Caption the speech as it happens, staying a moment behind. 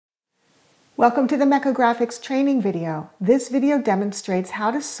Welcome to the Mekko Graphics training video. This video demonstrates how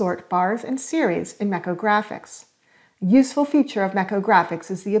to sort bars and series in Mekko Graphics. A useful feature of Mekko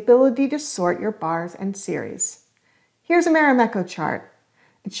Graphics is the ability to sort your bars and series. Here's a Mekko chart.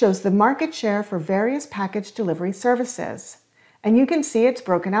 It shows the market share for various package delivery services. And you can see it's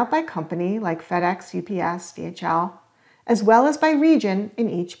broken out by company like FedEx, UPS, DHL, as well as by region in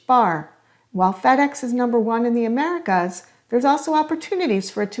each bar. While FedEx is number one in the Americas, there's also opportunities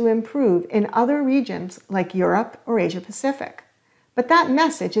for it to improve in other regions like Europe or Asia Pacific. But that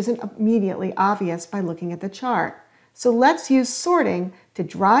message isn't immediately obvious by looking at the chart. So let's use sorting to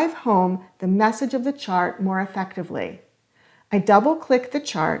drive home the message of the chart more effectively. I double-click the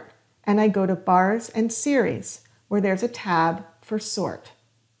chart and I go to Bars and Series, where there's a tab for Sort.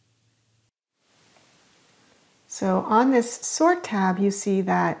 So on this Sort tab, you see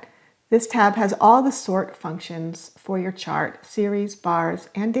that this tab has all the sort functions for your chart, series, bars,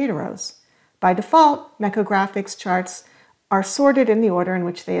 and data rows. By default, Mekko Graphics charts are sorted in the order in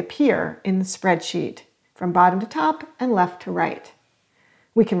which they appear in the spreadsheet, from bottom to top and left to right.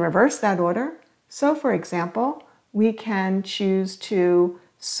 We can reverse that order. So for example, we can choose to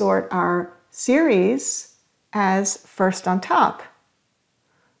sort our series as first on top,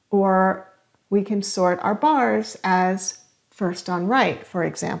 or we can sort our bars as first on right, for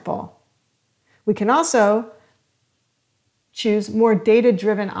example. We can also choose more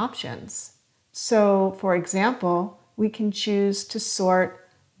data-driven options. So, for example, we can choose to sort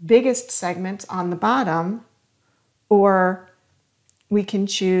biggest segments on the bottom, or we can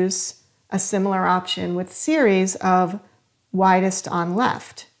choose a similar option with series of widest on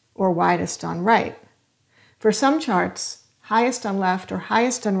left or widest on right. For some charts, highest on left or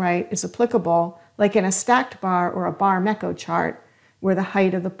highest on right is applicable, like in a stacked bar or a bar Mekko chart, where the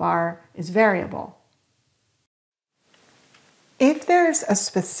height of the bar is variable. If there's a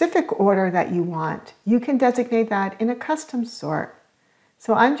specific order that you want, you can designate that in a custom sort.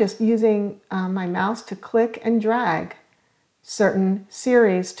 So I'm just using my mouse to click and drag certain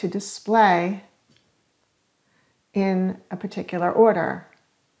series to display in a particular order.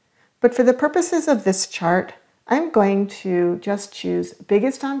 But for the purposes of this chart, I'm going to just choose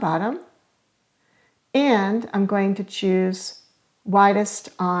biggest on bottom, and I'm going to choose widest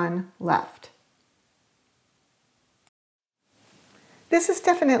on left. This is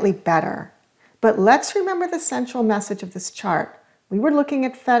definitely better, but let's remember the central message of this chart. We were looking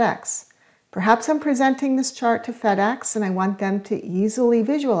at FedEx. Perhaps I'm presenting this chart to FedEx and I want them to easily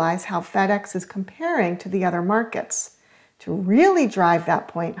visualize how FedEx is comparing to the other markets. To really drive that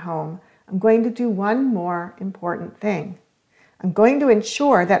point home, I'm going to do one more important thing. I'm going to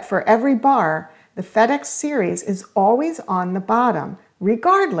ensure that for every bar, the FedEx series is always on the bottom,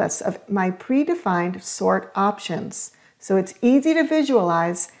 regardless of my predefined sort options. So it's easy to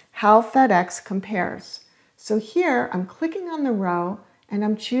visualize how FedEx compares. So here I'm clicking on the row and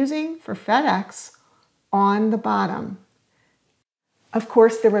I'm choosing for FedEx on the bottom. Of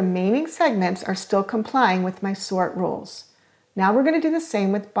course, the remaining segments are still complying with my sort rules. Now we're going to do the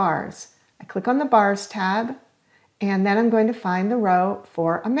same with bars. I click on the Bars tab, and then I'm going to find the row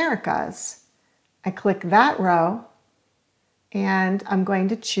for Americas. I click that row, and I'm going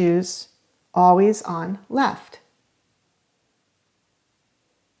to choose Always on Left.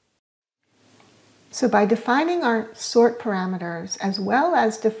 So by defining our sort parameters, as well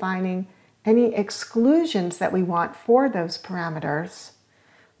as defining any exclusions that we want for those parameters,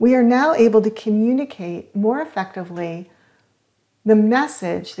 we are now able to communicate more effectively the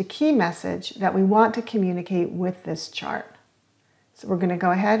message, the key message that we want to communicate with this chart. So we're going to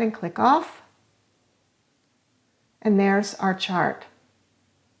go ahead and click off. And there's our chart.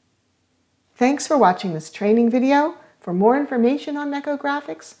 Thanks for watching this training video. For more information on Mekko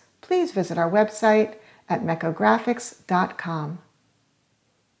Graphics, please visit our website at mekkographics.com.